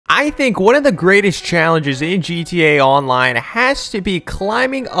I think one of the greatest challenges in GTA Online has to be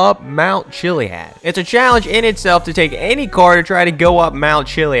climbing up Mount Chiliad. It's a challenge in itself to take any car to try to go up Mount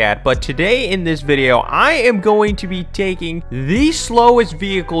Chiliad, but today in this video, I am going to be taking the slowest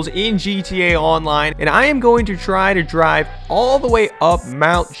vehicles in GTA Online, and I am going to try to drive all the way up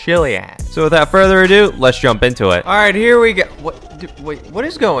Mount Chiliad. So without further ado, let's jump into it. All right, here we go. Wait, what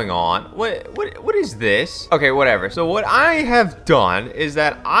is going on? What is this? Okay, whatever. So what I have done is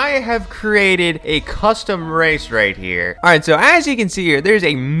that I have created a custom race right here. All right, so as you can see here, there's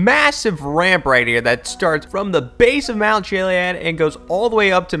a massive ramp right here that starts from the base of Mount Chiliad and goes all the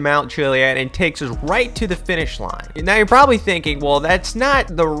way up to Mount Chiliad and takes us right to the finish line. Now you're probably thinking, well, that's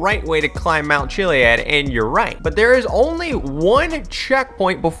not the right way to climb Mount Chiliad, and you're right. But there is only one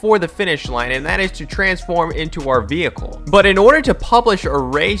checkpoint before the finish line, and that is to transform into our vehicle. But in order to publish a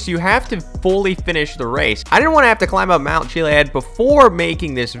race, you have to fully finish the race. I didn't want to have to climb up Mount Chiliad before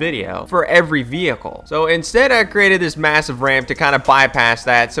making this video for every vehicle. So instead, I created this massive ramp to kind of bypass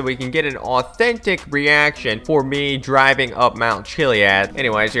that so we can get an authentic reaction for me driving up Mount Chiliad.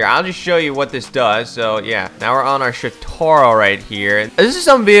 Anyways, here, I'll just show you what this does. So yeah, now we're on our Chitaro right here. This is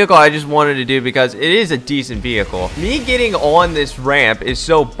some vehicle I just wanted to do because it is a decent vehicle. Me getting on this ramp is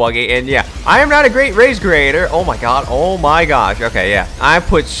so buggy, and yeah, I am not a great race creator. Oh my god, oh my gosh. Okay, yeah, I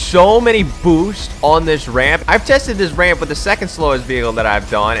put so many boosts on this ramp. I've tested this ramp with the second slowest vehicle that I've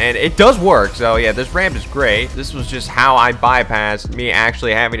done, and it does work. So yeah, this ramp is great. This was just how I bypassed me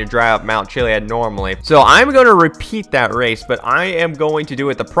actually having to drive up Mount Chiliad normally. So I'm going to repeat that race, but I am going to do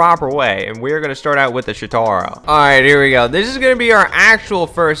it the proper way, and we're going to start out with the Chitaro. All right, here we go. This is going to be our actual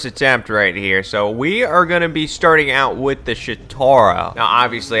first attempt right here. So we are going to be starting out with the Chitaro. Now,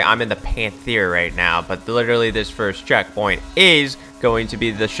 obviously, I'm in the Panther right now, but literally this first checkpoint is going to be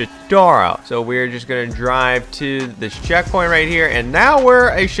the Chitaro. So we're just going to drive to this checkpoint right here, and now we're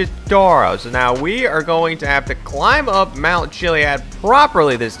a Chitaro. So now we are going to have to climb up Mount Chiliad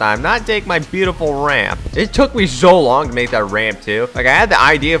properly this time, not take my beautiful ramp. It took me so long to make that ramp too. Like, I had the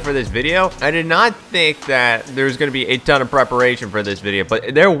idea for this video. I did not think that there was going to be a ton of preparation for this video,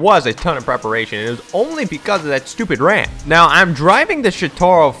 but there was a ton of preparation, and it was only because of that stupid ramp. Now I'm driving the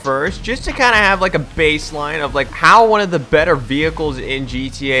Chitaro first just to kind of have like a baseline of like how one of the better vehicles in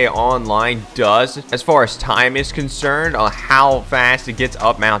GTA Online does as far as time is concerned, on how fast it gets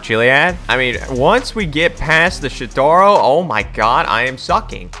up Mount Chiliad. I mean, once we get past the Chitaro, oh my god, I am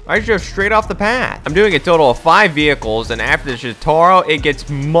sucking. I drove straight off the path. I'm doing a total of 5 vehicles, and after the Chitaro, it gets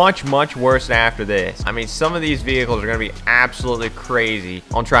much worse after this. I mean, some of these vehicles are going to be absolutely crazy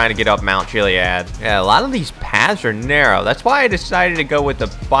on trying to get up Mount Chiliad. Yeah, a lot of these paths are narrow. That's why I decided to go with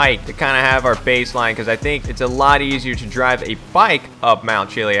the bike to kind of have our baseline, because I think it's a lot easier to drive a bike up Mount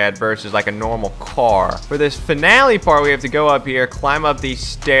Chiliad versus like a normal car. For this finale part, we have to go up here, climb up these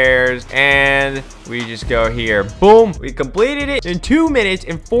stairs, and we just go here. Boom. We completed it in 2 minutes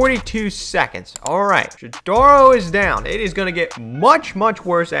and 42 seconds. All right. Chitaro is down. It is going to get much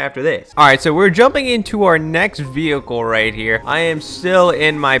worse after this. All right. So we're jumping into our next vehicle right here. I am still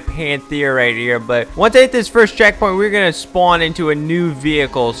in my Panther right here, but once I hit this first checkpoint, we're going to spawn into a new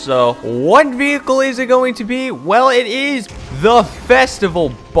vehicle. So what vehicle is it going to be? Well, it is the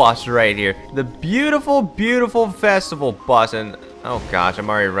festival bus right here. The beautiful festival bus. And oh gosh, I'm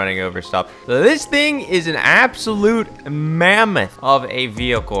already running over stuff. So this thing is an absolute mammoth of a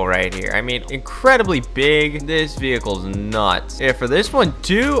vehicle right here. I mean, incredibly big. This vehicle's nuts. Yeah, for this one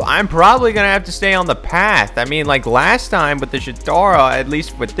too, I'm probably gonna have to stay on the path. I mean, like last time with the Chitaro, at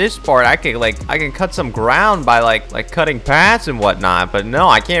least with this part, I can cut some ground by like cutting paths and whatnot. But no,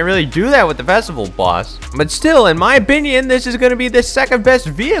 I can't really do that with the festival bus. But still, in my opinion, this is gonna be the second best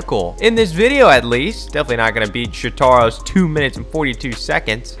vehicle in this video, at least. Definitely not gonna beat Chitaro's 2 minutes and 42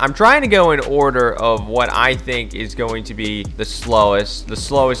 seconds. I'm trying to go in order of what I think is going to be the slowest. The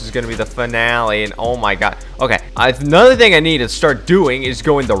slowest is going to be the finale, and oh my god. Okay, another thing I need to start doing is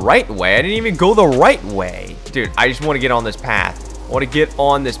going the right way. I didn't even go the right way. Dude, I just want to get on this path. I want to get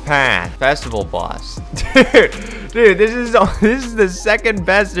on this path. Festival bus. Dude, this is the second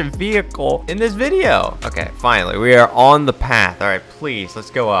best vehicle in this video. Okay, finally, we are on the path. All right, please, let's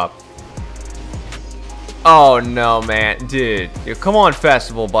go up. Oh no, man. Dude, come on,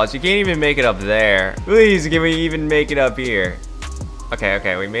 festival bus. You can't even make it up there. Please, can we even make it up here?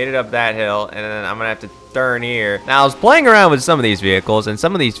 Okay, we made it up that hill, and then I'm gonna have to turn here. Now, I was playing around with some of these vehicles, and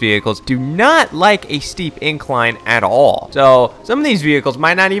some of these vehicles do not like a steep incline at all. So, some of these vehicles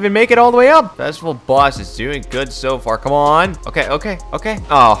might not even make it all the way up. Festival Bus is doing good so far. Come on. Okay.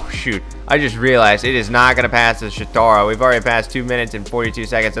 Oh, shoot. I just realized it is not gonna pass the Shatara. We've already passed 2 minutes and 42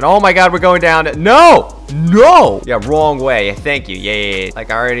 seconds, and oh my god, we're going down. No! Yeah, wrong way. Thank you. Yeah. Like,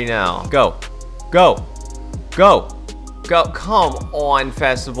 I already know. Go. Come on,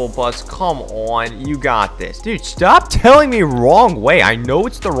 Festival Bus. Come on. You got this. Dude, stop telling me wrong way. I know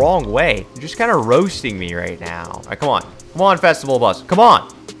it's the wrong way. You're just kind of roasting me right now. All right, come on. Come on, Festival Bus. Come on.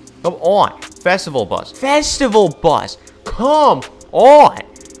 Festival Bus. Come on.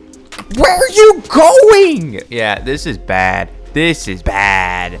 Where are you going? Yeah, this is bad.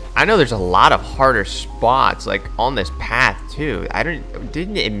 I know there's a lot of harder spots like on this path too. I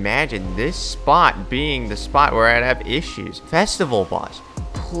didn't imagine this spot being the spot where I'd have issues. Festival Bus,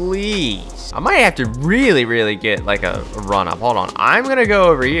 please. I might have to really get like a run up. Hold on. I'm gonna go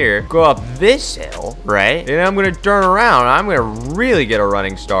over here, go up this hill, right? And I'm gonna turn around. I'm gonna really get a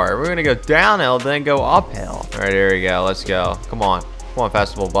running start. We're gonna go downhill, then go uphill. All right, here we go. Let's go. Come on,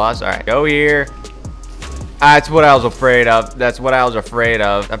 Festival Bus. All right, go here. That's what I was afraid of.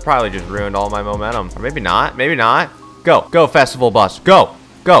 That probably just ruined all my momentum. Or maybe not. Go, Festival Bus. Go.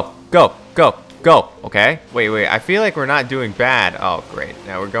 Okay. Wait. I feel like we're not doing bad. Oh, great.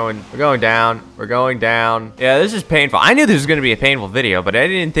 Now we're going down. Yeah, this is painful. I knew this was going to be a painful video, but I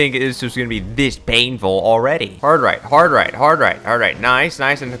didn't think this was going to be this painful already. Hard right. Nice.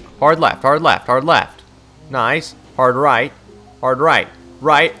 And hard left. Nice. Hard right.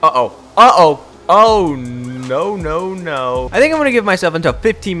 Right. Uh-oh. Oh, no. I think I'm gonna give myself until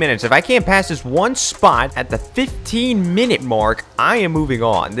 15 minutes. If I can't pass this one spot at the 15-minute mark, I am moving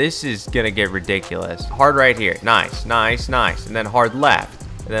on. This is gonna get ridiculous. Hard right here. Nice. And then hard left.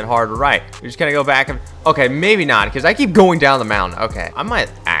 And then hard right. We're just gonna go back and... Okay, maybe not, because I keep going down the mountain. Okay, I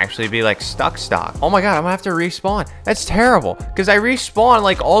might actually be like stuck. Oh my god, I'm gonna have to respawn. That's terrible, because I respawn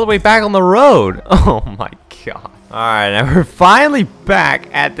like all the way back on the road. Oh my god. All right, now we're finally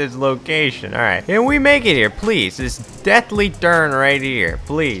back at this location. All right, can we make it here, please? This deathly turn right here,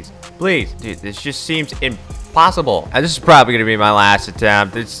 please. Dude, this just seems impossible. This is probably gonna be my last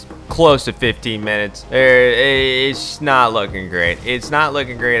attempt. It's close to 15 minutes. It's not looking great. It's not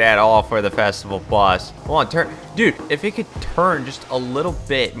looking great at all for the Festival Bus. Come on, turn. Dude, if it could turn just a little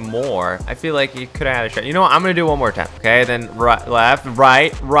bit more, I feel like you could have had a shot. You know what? I'm gonna do one more time. Okay, then right, left,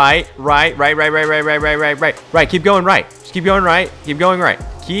 right. Keep going right. Just keep going right. Keep going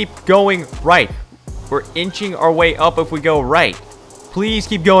right. We're inching our way up if we go right. Please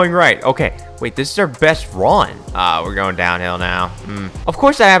keep going right. Okay. Wait, this is our best run. We're going downhill now. Of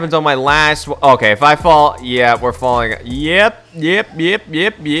course that happens on my last... Okay, if I fall... Yeah, we're falling... Yep.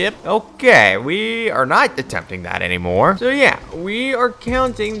 Okay, we are not attempting that anymore. So yeah, we are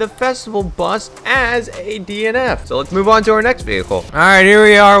counting the Festival Bus as a DNF. So let's move on to our next vehicle. All right, here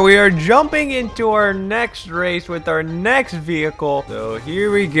we are. We are jumping into our next race with our next vehicle. So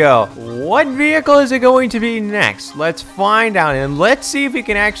here we go. What vehicle is it going to be next? Let's find out, and let's see if we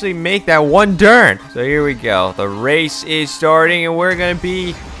can actually make that one turn. So here we go. The race is starting, and we're gonna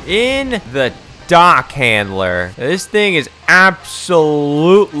be in the dock handler. This thing is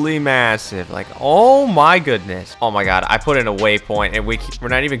absolutely massive. Like, oh my goodness. Oh my god, I put in a waypoint and we're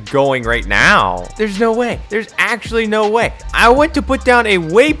not even going right now. There's no way. There's actually no way. I went to put down a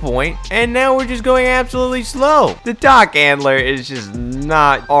waypoint and now we're just going absolutely slow. The dock handler is just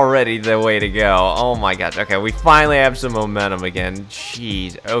not already the way to go. Oh my gosh. Okay, we finally have some momentum again.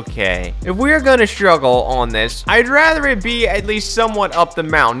 Jeez. Okay, if we're gonna struggle on this, I'd rather it be at least somewhat up the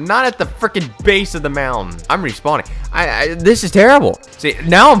mountain, not at the freaking base of the mountain. I'm respawning. This is terrible. See,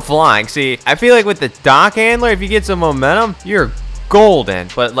 now I'm flying. See, I feel like with the dock handler, if you get some momentum, you're golden.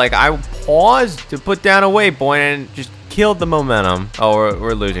 But like, I paused to put down a waypoint and just killed the momentum. Oh,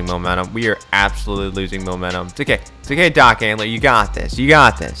 we're losing momentum. We are absolutely losing momentum. It's okay. It's okay, dock handler. You got this. You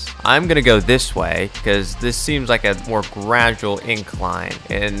got this. I'm gonna go this way because this seems like a more gradual incline.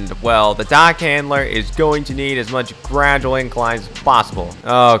 And well, the dock handler is going to need as much gradual inclines as possible.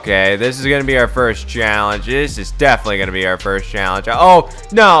 Okay, this is gonna be our first challenge. This is definitely gonna be our first challenge. Oh,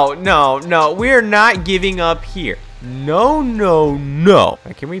 no. We're not giving up here. No, no, no.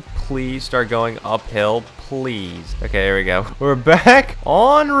 Can we please start going uphill? Please. Okay, there we go. We're back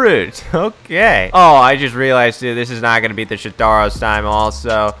en route. Okay. Oh, I just realized, dude, this is not going to beat the Shitaro's time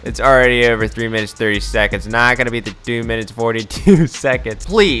also. It's already over 3 minutes, 30 seconds. Not going to beat the 2 minutes, 42 seconds.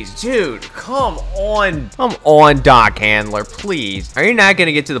 Please, dude, come on. Come on, Dock Handler, please. Are you not going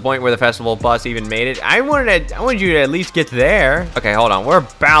to get to the point where the festival bus even made it? I wanted you to at least get there. Okay, hold on. We're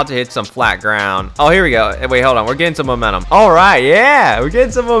about to hit some flat ground. Oh, here we go. Wait, hold on. We're getting some momentum. All right, yeah. We're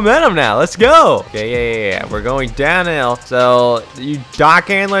getting some momentum now. Let's go. Okay, yeah. We're going downhill. So, you Dock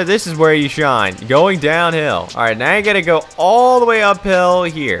Handler, this is where you shine. You're going downhill. All right, now you got to go all the way uphill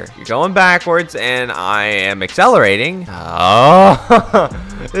here. You're going backwards, and I am accelerating. Oh,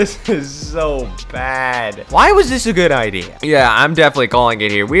 this is so bad. Why was this a good idea? Yeah, I'm definitely calling it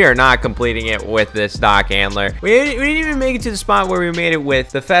here. We are not completing it with this Dock Handler. We didn't even make it to the spot where we made it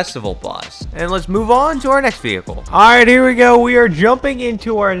with the festival bus. And let's move on to our next vehicle. All right, here we go. We are jumping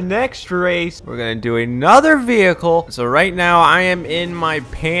into our next race. We're going to do another vehicle. So right now I am in my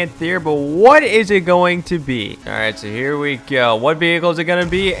Panther, but what is it going to be? All right, so here we go. What vehicle is it going to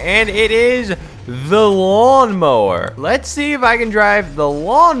be? And it is the lawnmower. Let's see if I can drive the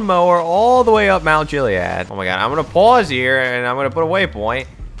lawnmower all the way up Mount Chiliad. Oh my god, I'm going to pause here and I'm going to put a waypoint.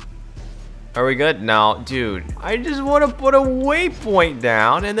 Are we good? No, dude. I just want to put a waypoint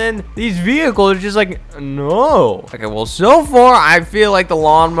down, and then these vehicles are just like, no. Okay, well, so far, I feel like the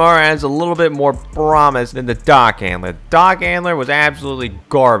lawnmower has a little bit more promise than the Dock Handler. The Dock Handler was absolutely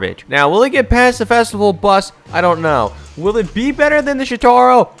garbage. Now, will it get past the festival bus? I don't know. Will it be better than the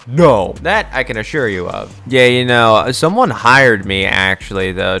Shitaro? No. That I can assure you of. Yeah, you know, someone hired me,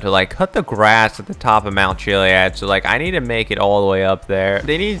 actually, though, to, like, cut the grass at the top of Mount Chiliad. So, like, I need to make it all the way up there.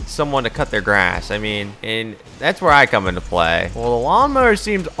 They need someone to cut their grass. I mean, and that's where I come into play. Well, the lawnmower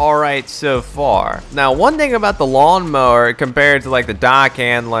seems alright so far. Now, one thing about the lawnmower compared to, like, the Dock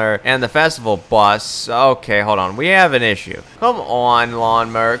Handler and the festival bus. Okay, hold on. We have an issue. Come on,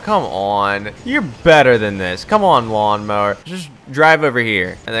 lawnmower. Come on. You're better than this. Come on, lawnmower. Just drive over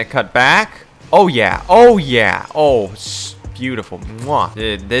here and then cut back. Oh yeah. Oh yeah. Oh, beautiful. Mwah.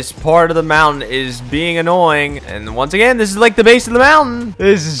 Dude, this part of the mountain is being annoying. And once again, this is like the base of the mountain.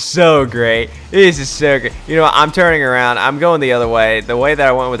 This is so great. This is so great. You know what? I'm turning around. I'm going the other way. The way that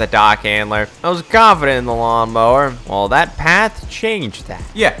I went with the Dock Handler. I was confident in the lawnmower. Well, that path changed that.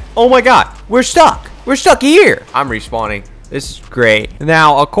 Yeah. Oh my god. We're stuck. We're stuck here. I'm respawning. This is great.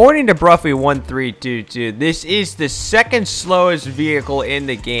 Now, according to Bruffy1322, this is the second slowest vehicle in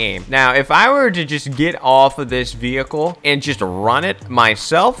the game. Now, if I were to just get off of this vehicle and just run it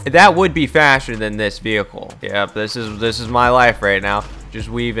myself, that would be faster than this vehicle. Yep, this is my life right now. Just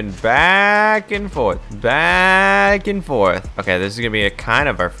weaving back and forth, back and forth. Okay, this is gonna be a kind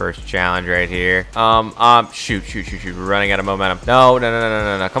of our first challenge right here. Shoot. We're running out of momentum. No.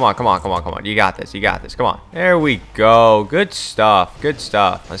 Come on. You got this. Come on. There we go. Good stuff.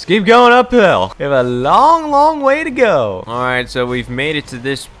 Let's keep going uphill. We have a long way to go. All right, so we've made it to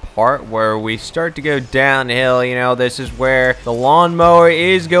this part where we start to go downhill. You know, this is where the lawnmower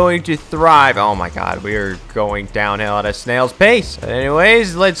is going to thrive. Oh my god, we are going downhill at a snail's pace. But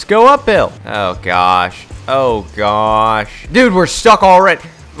anyways, let's go uphill. Oh gosh. Dude, we're stuck already.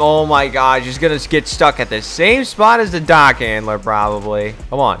 Oh my god, just gonna get stuck at the same spot as the Dock Handler probably.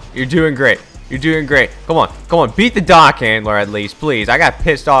 Come on, you're doing great. Come on, beat the Dock Handler at least, please. I got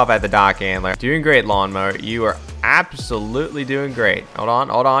pissed off at the Dock Handler. Doing great, lawnmower. You are absolutely doing great. Hold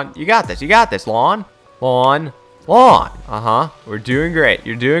on. You got this, lawn. We're doing great.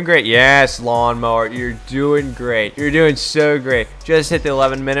 You're doing great. Yes, lawnmower. You're doing great. You're doing so great. Just hit the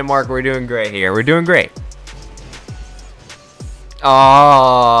 11-minute mark. We're doing great here. We're doing great.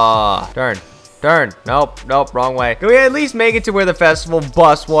 Oh, turn. Nope, wrong way. Can we at least make it to where the festival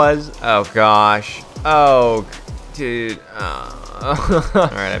bus was? Oh gosh. Oh, dude.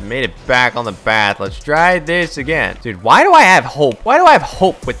 Alright, I've made it back on the path. Let's try this again. Dude, why do I have hope? Why do I have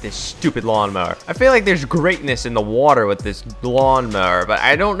hope with this stupid lawnmower? I feel like there's greatness in the water with this lawnmower, but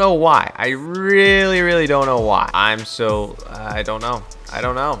I don't know why. I really don't know why. I don't know.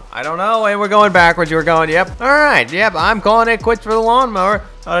 And we're going backwards. Yep. Alright, yep. I'm calling it quits for the lawnmower.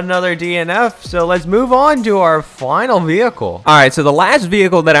 Another DNF. So let's move on to our final vehicle. Alright, so the last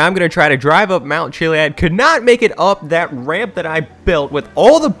vehicle that I'm going to try to drive up Mount Chiliad could not make it up that ramp that I built with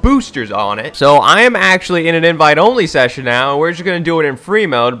all the boosters on it. So I am actually in an invite-only session now, and we're just going to do it in free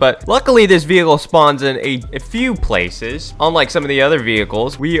mode. But luckily, this vehicle spawns in a few places, unlike some of the other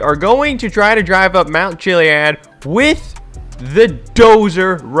vehicles. We are going to try to drive up Mount Chiliad with the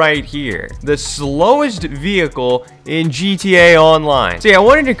dozer right here. The slowest vehicle in GTA Online. See, I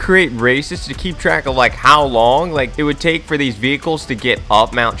wanted to create races to keep track of like how long like it would take for these vehicles to get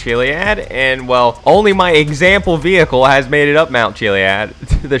up Mount Chiliad, and well, only my example vehicle has made it up Mount Chiliad,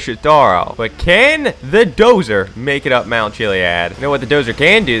 the Shitaro. But can the dozer make it up Mount Chiliad? You know what the dozer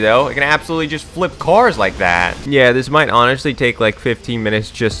can do though? It can absolutely just flip cars like that. Yeah, this might honestly take like 15 minutes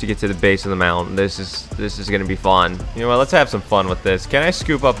just to get to the base of the mountain. This is gonna be fun. You know what? Let's have some fun with this. Can I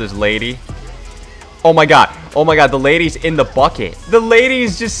scoop up this lady? Oh my god. Oh my god, the lady's in the bucket. The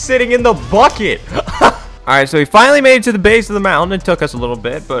lady's just sitting in the bucket. Alright, so we finally made it to the base of the mountain. It took us a little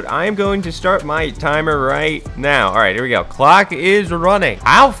bit, but I am going to start my timer right now. Alright, here we go. Clock is running.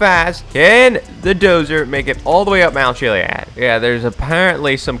 How fast can the dozer make it all the way up Mount Chiliad? Yeah, there's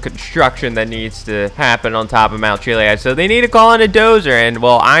apparently some construction that needs to happen on top of Mount Chiliad, so they need to call in a dozer, and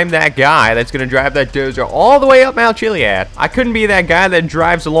well, I'm that guy that's going to drive that dozer all the way up Mount Chiliad. I couldn't be that guy that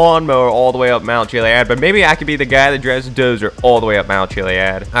drives a lawnmower all the way up Mount Chiliad, but maybe I could be the guy that drives a dozer all the way up Mount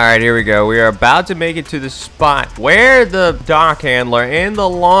Chiliad. Alright, here we go. We are about to make it to the spot where the dock handler and the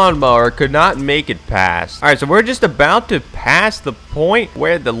lawnmower could not make it past. Alright, so we're just about to pass the point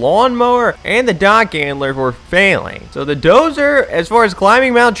where the lawnmower and the dock handler were failing. So the dozer, as far as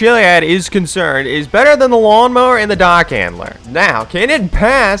climbing Mount Chiliad is concerned, is better than the lawnmower and the dock handler. Now, can it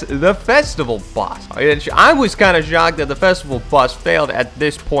pass the festival bus? I was kind of shocked that the festival bus failed at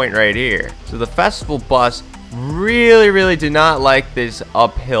this point right here. So the festival bus really did not like this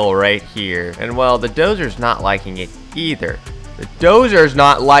uphill right here, and well, the dozer's not liking it either. The dozer's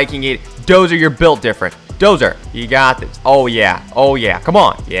not liking it. Dozer, you're built different. Dozer, you got this. Oh yeah, come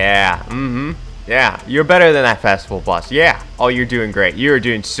on. Yeah, yeah, you're better than that festival bus. Yeah. Oh, you're doing great. You're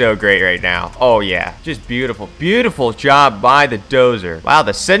doing so great right now. Oh yeah, just beautiful job by the dozer. Wow,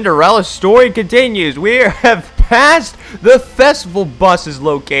 the Cinderella story continues. We have passed the festival bus's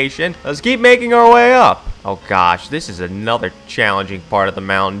location. Let's keep making our way up. Oh gosh, this is another challenging part of the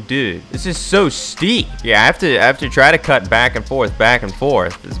mountain, dude. This is so steep. Yeah, I have to try to cut back and forth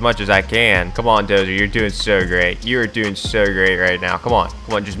as much as I can. Come on, dozer, you're doing so great. You're doing so great right now. Come on,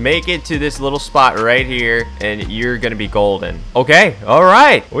 just make it to this little spot right here, and you're gonna be golden. Okay, all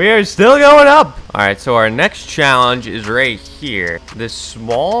right, we are still going up. All right, so our next challenge is right here. This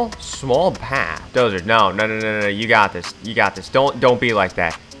small path. Dozer, no, you got this. You got this. Don't be like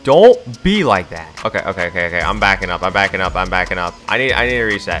that. Don't be like that. Okay. I'm backing up. I need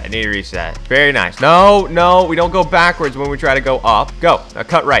to reset. Very nice. No, we don't go backwards when we try to go up. Go. Now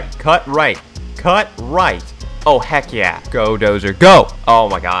cut right. Oh, heck yeah. Go, dozer, go. Oh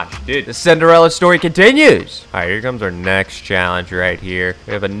my gosh, dude, the Cinderella story continues. All right, here comes our next challenge right here.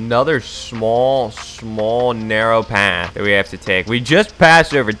 We have another small, narrow path that we have to take. We just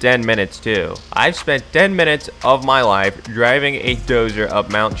passed over 10 minutes too. I've spent 10 minutes of my life driving a dozer up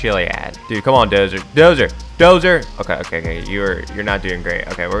Mount Chiliad. Dude, come on, dozer. Okay, you're not doing great.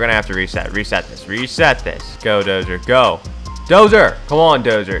 Okay, we're gonna have to reset this. Go, dozer, go. Dozer, come on,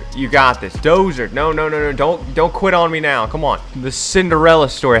 dozer, you got this. Dozer, no, don't quit on me now. Come on, the Cinderella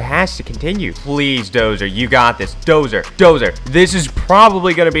story has to continue. Please, dozer, you got this. Dozer, this is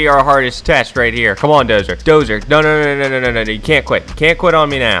probably gonna be our hardest test right here. Come on, dozer, no, you can't quit on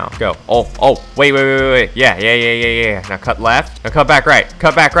me now. Go. Oh, wait, yeah. Now cut left, now cut back right.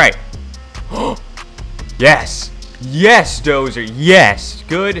 Yes, dozer, yes.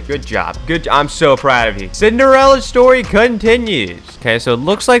 Good job. I'm so proud of you. Cinderella's story continues. Okay, so it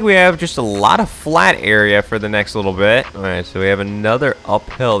looks like we have just a lot of flat area for the next little bit. All right, so we have another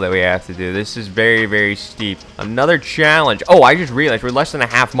uphill that we have to do. This is very steep. Another challenge. Oh, I just realized we're less than a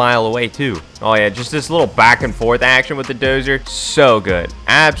half mile away too. Oh yeah, just this little back and forth action with the dozer. So good.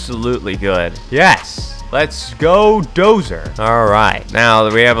 Absolutely good. Yes. Let's go, dozer. All right, now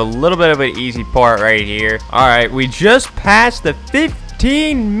we have a little bit of an easy part right here. All right, we just passed the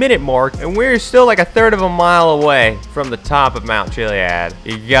 15-minute mark, and we're still like a third of a mile away from the top of Mount Chiliad.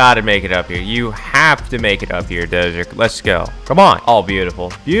 You gotta make it up here. You have to make it up here, dozer. Let's go. Come on. Oh, beautiful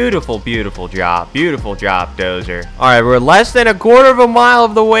job. Beautiful job, dozer. All right, we're less than a quarter of a mile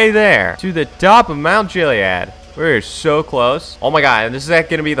of the way there to the top of Mount Chiliad. We're so close. Oh my god, and this is going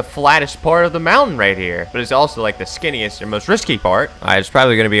to be the flattest part of the mountain right here. But it's also like the skinniest and most risky part. Alright, it's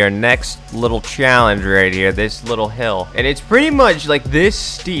probably going to be our next little challenge right here. This little hill. And it's pretty much like this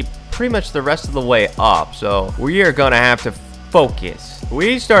steep pretty much the rest of the way up. So we are going to have to focus.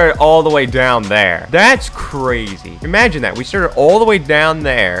 We started all the way down there. That's crazy. Imagine that. We started all the way down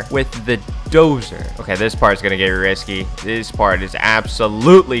there with the dozer. Okay, this part's gonna get risky. This part is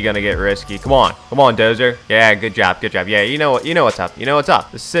absolutely gonna get risky. Come on, dozer. Yeah, good job. Yeah, you know what's up. You know what's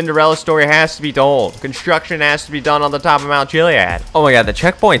up. The Cinderella story has to be told. Construction has to be done on the top of Mount Chiliad. Oh my god, the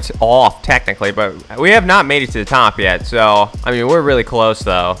checkpoint's off technically, but we have not made it to the top yet. So I mean, we're really close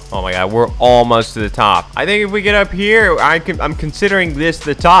though. Oh my god, we're almost to the top. I think if we get up here, I'm considering this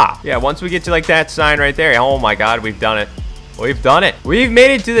the top. Yeah, once we get to like that sign right there. Oh my god, we've done it. We've done it. We've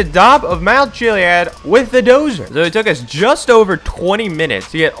made it to the top of Mount Chiliad with the dozer. So it took us just over 20 minutes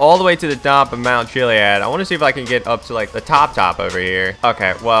to get all the way to the top of Mount Chiliad. I want to see if I can get up to like the top over here.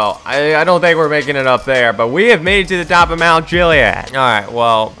 Okay, well, I don't think we're making it up there, but we have made it to the top of Mount Chiliad. All right,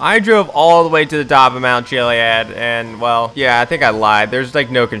 well, I drove all the way to the top of Mount Chiliad, and well, yeah, I think I lied. There's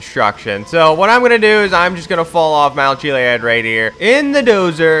like no construction. So what I'm gonna do is I'm just gonna fall off Mount Chiliad right here in the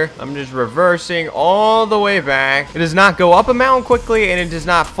dozer. I'm just reversing all the way back. It does not go up a mountain quickly, and it does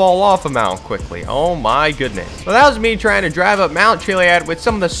not fall off a mountain quickly. Oh my goodness. Well, that was me trying to drive up Mount Chiliad with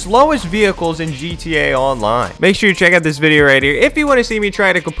some of the slowest vehicles in GTA Online. Make sure you check out this video right here if you want to see me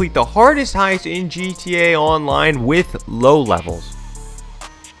try to complete the hardest heist in GTA Online with low levels.